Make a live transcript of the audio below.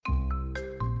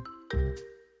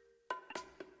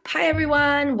Hi,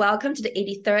 everyone. Welcome to the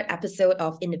 83rd episode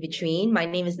of In the Between. My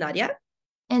name is Nadia.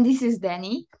 And this is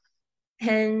Danny.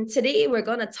 And today we're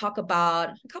going to talk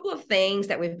about a couple of things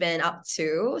that we've been up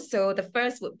to. So the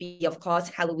first would be, of course,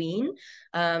 Halloween.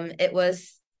 It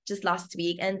was just last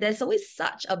week, and there's always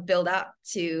such a build up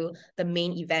to the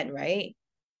main event, right?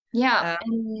 Yeah,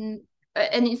 Uh,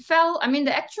 and it fell, I mean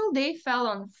the actual day fell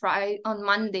on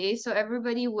Monday, so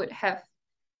everybody would have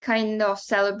kind of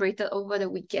celebrated over the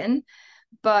weekend.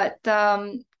 But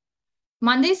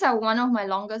Mondays are one of my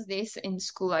longest days in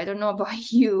school. I don't know about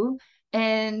you.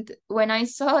 And when I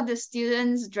saw the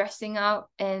students dressing up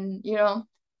and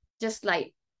just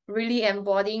like really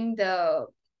embodying the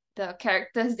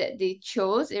characters that they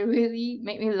chose, it really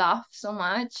made me laugh so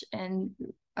much. And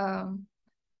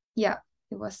yeah,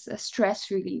 it was a stress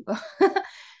reliever.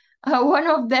 One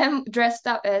of them dressed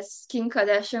up as Kim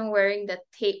Kardashian wearing the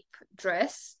tape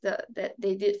dress that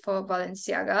they did for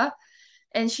Balenciaga.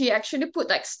 And she actually put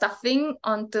like stuffing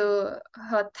onto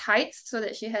her tights so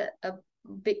that she had a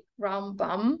big round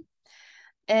bum.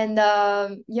 And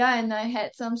yeah, and I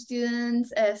had some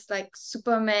students as like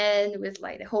Superman with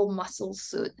like the whole muscle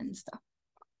suit and stuff.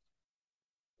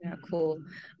 yeah, cool.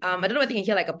 I don't know if you can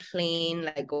hear like a plane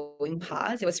like going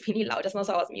past. It was really loud just now,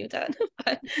 so I was muted.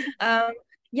 But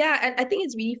yeah, and I think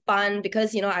it's really fun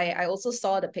because I also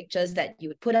saw the pictures that you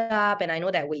would put up, and I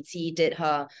know that Wei Qi did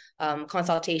her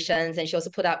consultations, and she also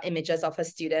put up images of her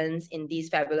students in these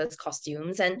fabulous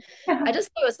costumes. And I just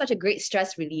thought it was such a great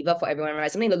stress reliever for everyone, right?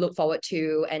 Something to look forward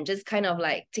to and just kind of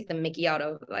like take the mickey out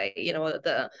of like,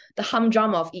 the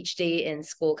humdrum of each day in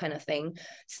school kind of thing. Yeah.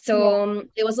 So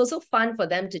it was also fun for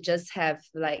them to just have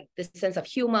like this sense of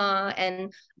humor.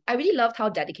 And I really loved how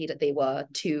dedicated they were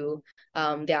to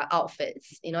their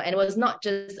outfits, and it was not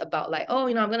just about like, oh,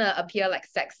 I'm gonna appear like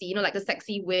sexy, like the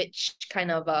sexy witch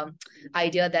kind of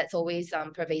idea that's always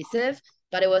pervasive.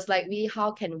 But it was like, really,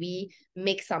 how can we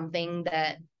make something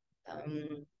that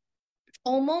um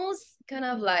almost kind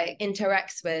of like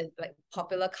interacts with like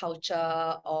popular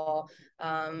culture, or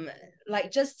like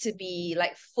just to be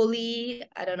like fully,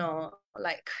 I don't know,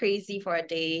 like crazy for a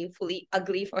day, fully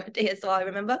ugly for a day as well. I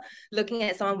remember looking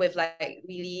at someone with like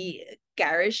really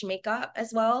garish makeup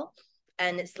as well,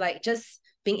 and it's like just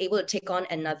being able to take on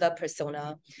another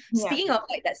persona. Yeah. Speaking of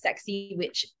like that sexy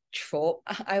witch trope,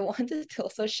 I wanted to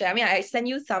also share. I mean, I sent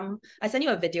you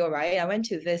a video, right? I went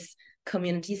to this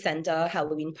community center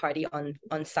Halloween party on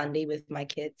Sunday with my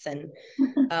kids. And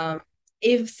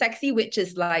if sexy witch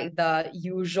is like the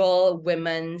usual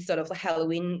women sort of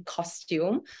Halloween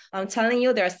costume, I'm telling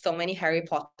you, there are so many Harry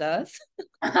Potters,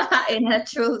 In her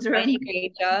so children. many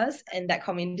creatures in that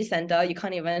community center. You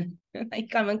can't even you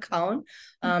can't even count.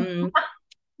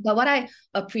 But what I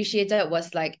appreciated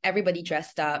was like everybody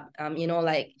dressed up.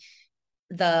 Like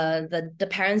the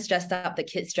parents dressed up, the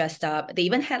kids dressed up. They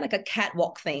even had like a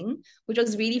catwalk thing, which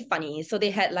was really funny. So they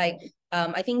had like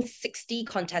I think 60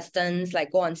 contestants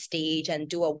like go on stage and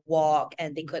do a walk,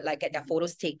 and they could like get their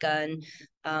photos taken.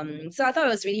 So I thought it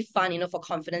was really fun, for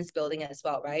confidence building as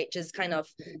well, right? Just kind of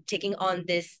taking on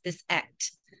this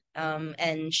act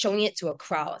and showing it to a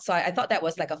crowd. So I thought that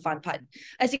was like a fun part.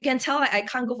 As you can tell, I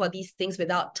can't go for these things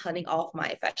without turning off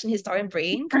my fashion historian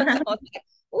brain, because I was like,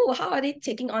 oh, how are they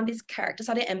taking on these characters?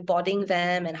 How are they embodying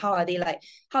them? And how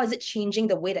is it changing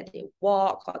the way that they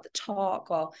walk or the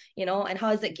talk, or, and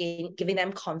how is it giving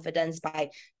them confidence by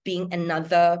being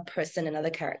another person,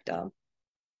 another character?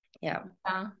 Yeah.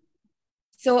 Yeah.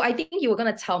 So I think you were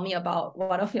going to tell me about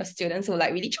one of your students who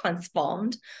like really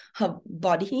transformed her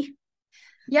body.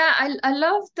 Yeah, I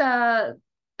love the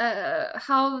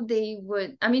how they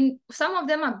would, I mean, some of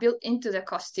them are built into the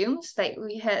costumes. Like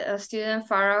we had a student,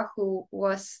 Farah, who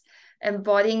was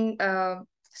embodying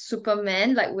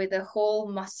Superman, like with a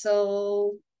whole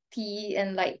muscle tee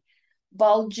and like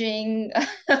bulging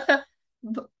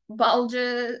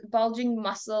bulging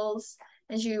muscles.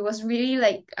 And she was really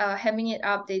like hamming it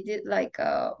up. They did like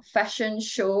a fashion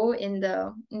show in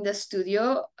the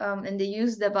studio, and they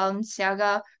used the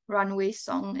Balenciaga runway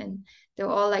song, and they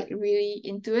were all like really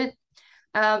into it.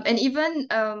 And even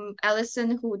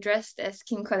Allison, who dressed as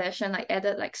Kim Kardashian, like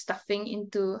added like stuffing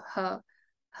into her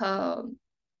her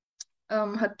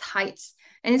tights.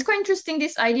 And it's quite interesting,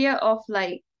 this idea of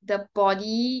like the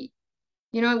body.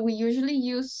 We usually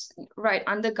use right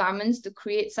undergarments to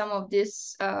create some of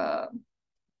this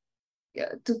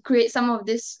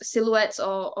silhouettes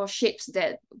or shapes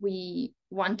that we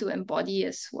want to embody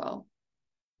as well.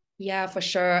 Yeah, for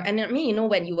sure. And I mean,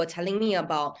 when you were telling me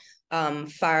about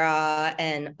Farah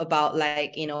and about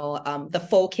like, the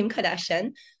full Kim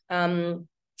Kardashian,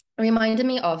 reminded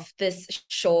me of this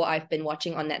show I've been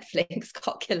watching on Netflix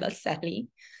called Killer Sally.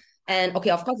 And okay,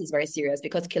 of course, it's very serious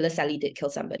because Killer Sally did kill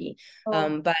somebody.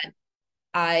 Oh. But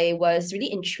I was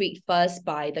really intrigued first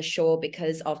by the show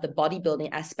because of the bodybuilding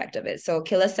aspect of it. So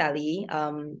Killer Sally,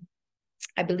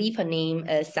 I believe her name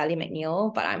is Sally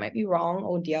McNeil, but I might be wrong.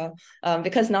 Oh dear.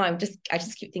 Because now I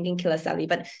just keep thinking Killer Sally.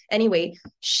 But anyway,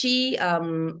 she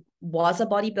was a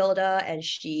bodybuilder and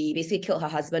she basically killed her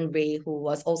husband Ray, who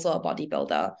was also a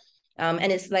bodybuilder.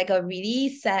 And it's like a really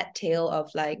sad tale of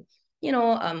like,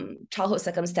 childhood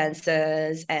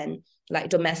circumstances and like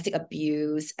domestic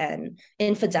abuse and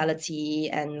infidelity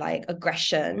and like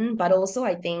aggression, but also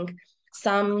I think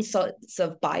some sorts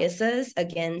of biases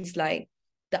against like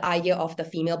the idea of the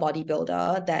female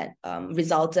bodybuilder that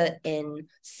resulted in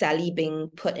Sally being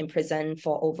put in prison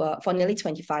for nearly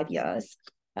 25 years.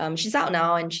 She's out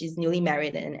now and she's newly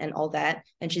married and all that,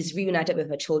 and she's reunited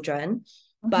with her children.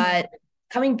 Mm-hmm. But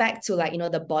coming back to like,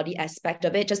 the body aspect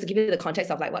of it, just to give you the context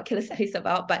of like what Killer Sally is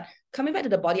about, but coming back to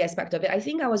the body aspect of it, I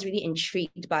think I was really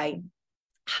intrigued by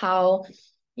how,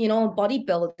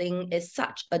 bodybuilding is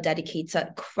such a dedicated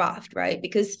craft, right?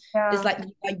 Because it's like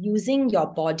you are using your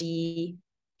body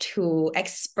to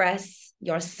express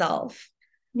yourself.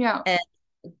 Yeah. And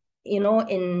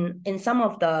in some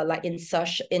of the like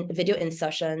video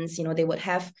insertions, they would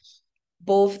have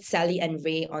both Sally and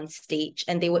Ray on stage,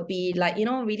 and they would be like,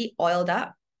 really oiled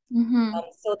up,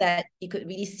 so that you could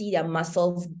really see their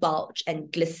muscles bulge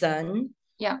and glisten.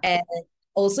 Yeah. And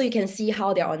also you can see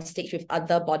how they're on stage with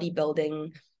other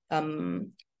bodybuilding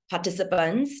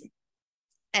participants.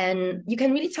 And you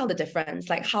can really tell the difference,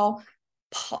 like how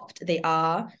popped they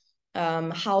are,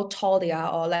 how tall they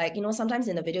are, or like, sometimes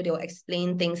in the video they'll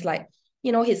explain things like,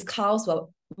 his calves were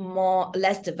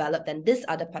less developed than this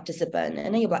other participant.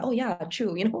 And then you're like, oh yeah,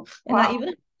 true, and like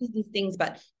even these things,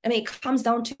 but I mean, it comes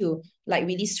down to like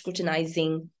really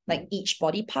scrutinizing like each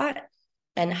body part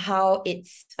and how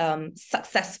it's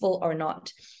successful or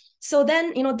not. So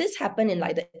then, this happened in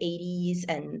like the 80s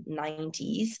and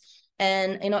 90s.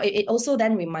 And, it also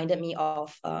then reminded me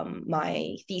of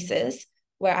my thesis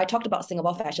where I talked about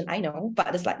Singapore fashion. I know,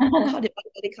 but it's like, how did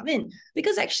they come in?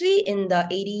 Because actually in the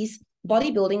 80s,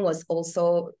 bodybuilding was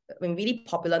also really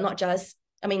popular, not just,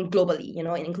 globally,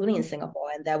 including in Singapore.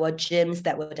 And there were gyms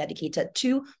that were dedicated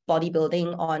to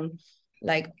bodybuilding on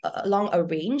like along a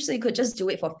range. So you could just do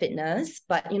it for fitness.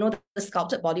 But, the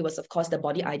sculpted body was, of course, the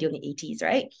body ideal in the 80s,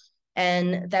 right?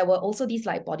 And there were also these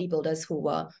like bodybuilders who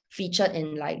were featured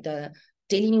in like the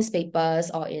daily newspapers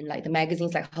or in like the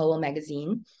magazines like Her World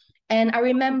magazine. And I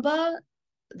remember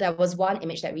there was one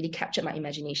image that really captured my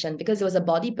imagination because it was a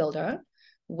bodybuilder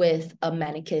with a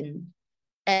mannequin.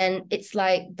 And it's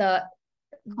like the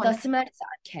similarities are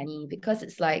uncanny because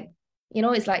it's like,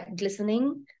 it's like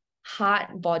glistening,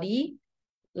 hard body,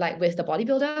 like with the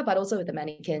bodybuilder, but also with the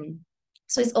mannequin.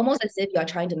 So it's almost as if you're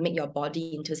trying to make your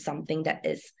body into something that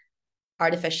is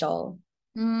artificial.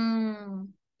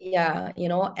 Yeah,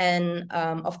 and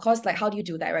of course, like how do you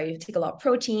do that, right? You take a lot of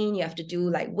protein, you have to do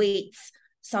like weights.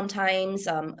 Sometimes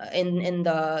in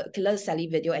the Killer Sally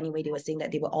video anyway, they were saying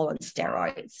that they were all on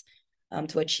steroids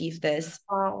to achieve this.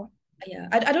 Wow. Yeah,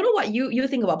 I don't know what you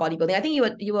think about bodybuilding. I think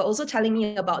you were also telling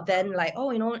me about then like,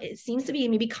 oh, it seems to be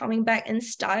maybe coming back in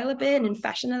style a bit, in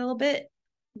fashion a little bit.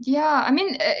 Yeah, I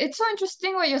mean, it's so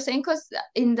interesting what you're saying because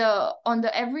on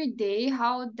the everyday,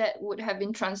 how that would have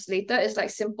been translated is like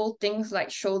simple things like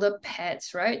shoulder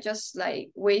pads, right? Just like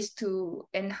ways to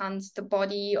enhance the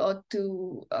body or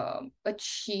to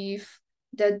achieve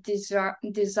the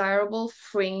desirable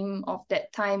frame of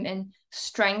that time, and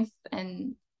strength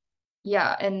and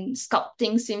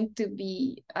sculpting seem to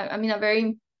be, I mean, a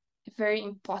very, very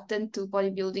important to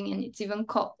bodybuilding, and it's even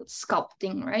called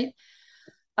sculpting, right?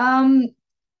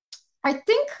 I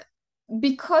think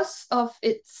because of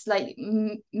its like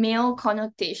male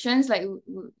connotations, like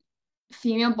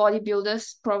female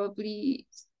bodybuilders probably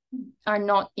are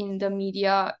not in the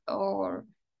media or,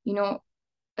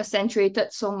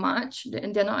 accentuated so much,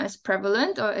 and they're not as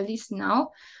prevalent, or at least now.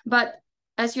 But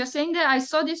as you're saying that, I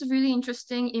saw this really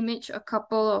interesting image a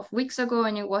couple of weeks ago,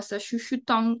 and it was a Shu Shu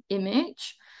Tong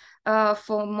image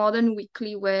for Modern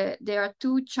Weekly, where there are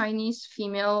two Chinese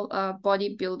female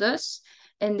bodybuilders,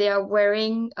 and they are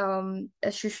wearing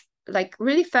like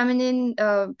really feminine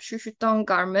Shu Shu Tong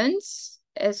garments,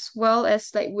 as well as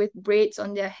like with braids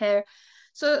on their hair.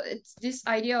 So it's this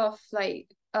idea of like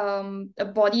a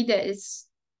body that is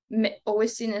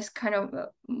always seen as kind of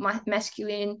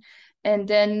masculine, and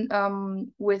then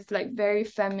with like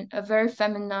a very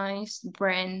feminized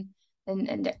brand,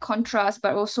 and that contrast,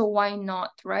 but also why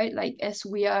not, right? Like as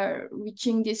we are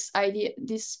reaching this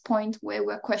point where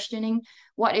we're questioning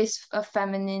what is a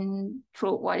feminine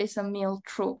trope, what is a male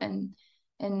trope, and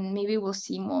and maybe we'll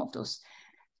see more of those.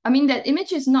 I mean, that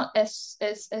image is not as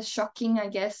shocking, I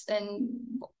guess, and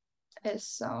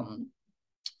as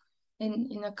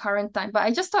in a current time. But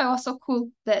I just thought it was so cool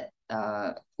that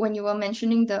when you were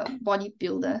mentioning the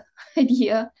bodybuilder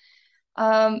idea,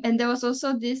 and there was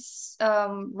also this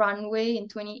runway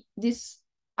this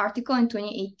article in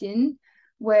 2018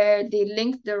 where they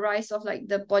linked the rise of like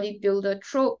the bodybuilder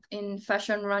trope in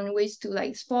fashion runways to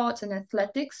like sports and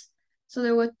athletics. So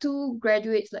there were two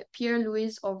graduates like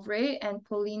Pierre-Louis Auvray and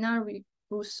Paulina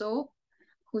Rousseau,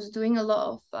 who's doing a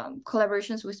lot of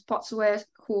collaborations with sportswear,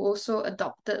 who also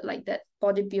adopted like that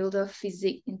bodybuilder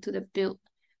physique into the build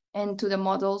and to the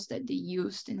models that they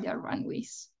used in their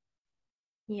runways.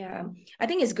 Yeah, I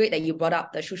think it's great that you brought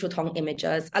up the Shu Shu Tong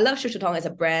images. I love Shu Shu Tong as a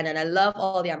brand, and I love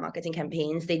all their marketing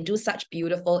campaigns. They do such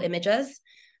beautiful images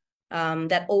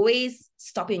that always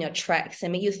stop you in your tracks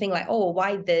and make you think like, oh,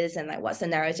 why this? And like, what's the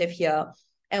narrative here?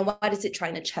 And what is it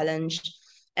trying to challenge?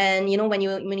 And you know, when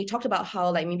you talked about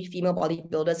how like maybe female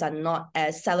bodybuilders are not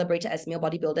as celebrated as male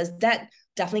bodybuilders, that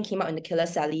definitely came out in the Killer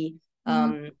Sally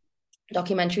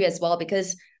documentary as well,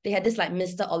 because they had this like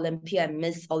Mr. Olympia and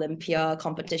Miss Olympia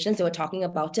competitions. They were talking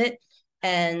about it,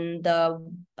 and the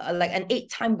like an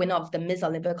 8-time winner of the Miss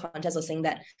Olympia contest was saying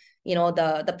that, you know,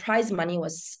 the prize money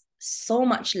was so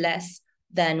much less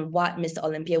than what Mr.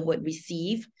 Olympia would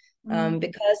receive.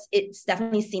 Because it's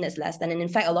definitely seen as less than. And in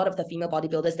fact, a lot of the female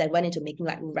bodybuilders that went into making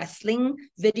like wrestling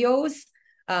videos,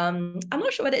 I'm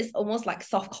not sure whether it's almost like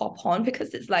softcore porn,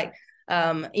 because it's like,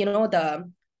 you know, the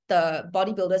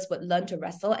bodybuilders would learn to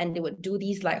wrestle and they would do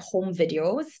these like home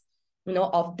videos, you know,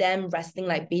 of them wrestling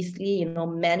like basically, you know,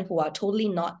 men who are totally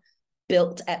not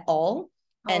built at all.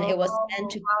 And it was meant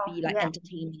to be like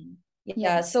entertaining.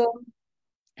 Yeah. So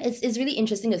it's really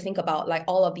interesting to think about like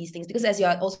all of these things, because as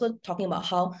you're also talking about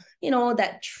how, you know,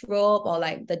 that trope or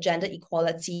like the gender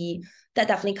equality, that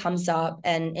definitely comes up.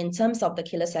 And in terms of the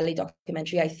Killer Sally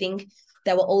documentary, I think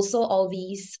there were also all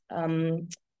these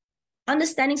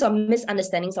understandings or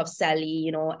misunderstandings of Sally,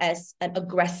 you know, as an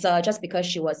aggressor just because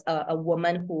she was a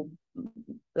woman who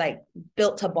like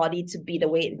built her body to be the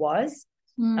way it was,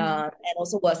 and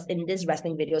also was in this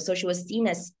wrestling video. So she was seen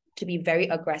as to be very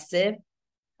aggressive,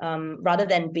 rather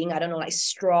than being, I don't know, like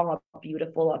strong or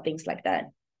beautiful or things like that.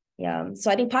 Yeah.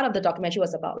 So I think part of the documentary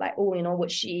was about like, oh, you know,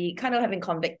 would she kind of have been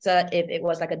convicted if it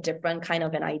was like a different kind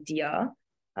of an idea,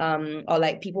 or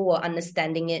like people were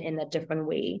understanding it in a different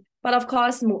way. But of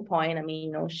course, moot point. I mean,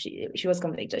 you know, she was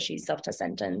convicted, she served her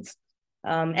sentence.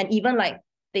 And even like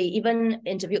they even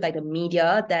interviewed like the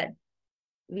media that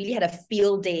really had a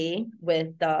field day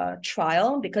with the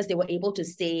trial, because they were able to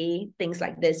say things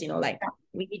like this, you know, like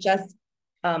really just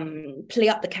play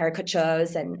up the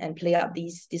caricatures and play up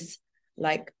these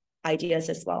like ideas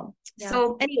as well. Yeah.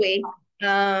 So anyway,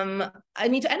 I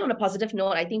need to end on a positive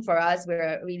note. I think for us,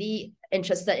 we're really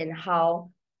interested in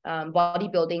how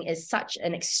bodybuilding is such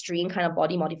an extreme kind of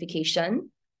body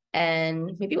modification,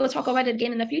 and maybe we'll talk about it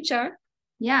again in the future.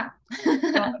 Yeah.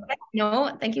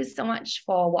 No, thank you so much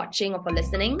for watching or for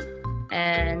listening,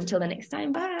 and until the next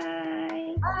time,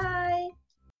 bye. Bye.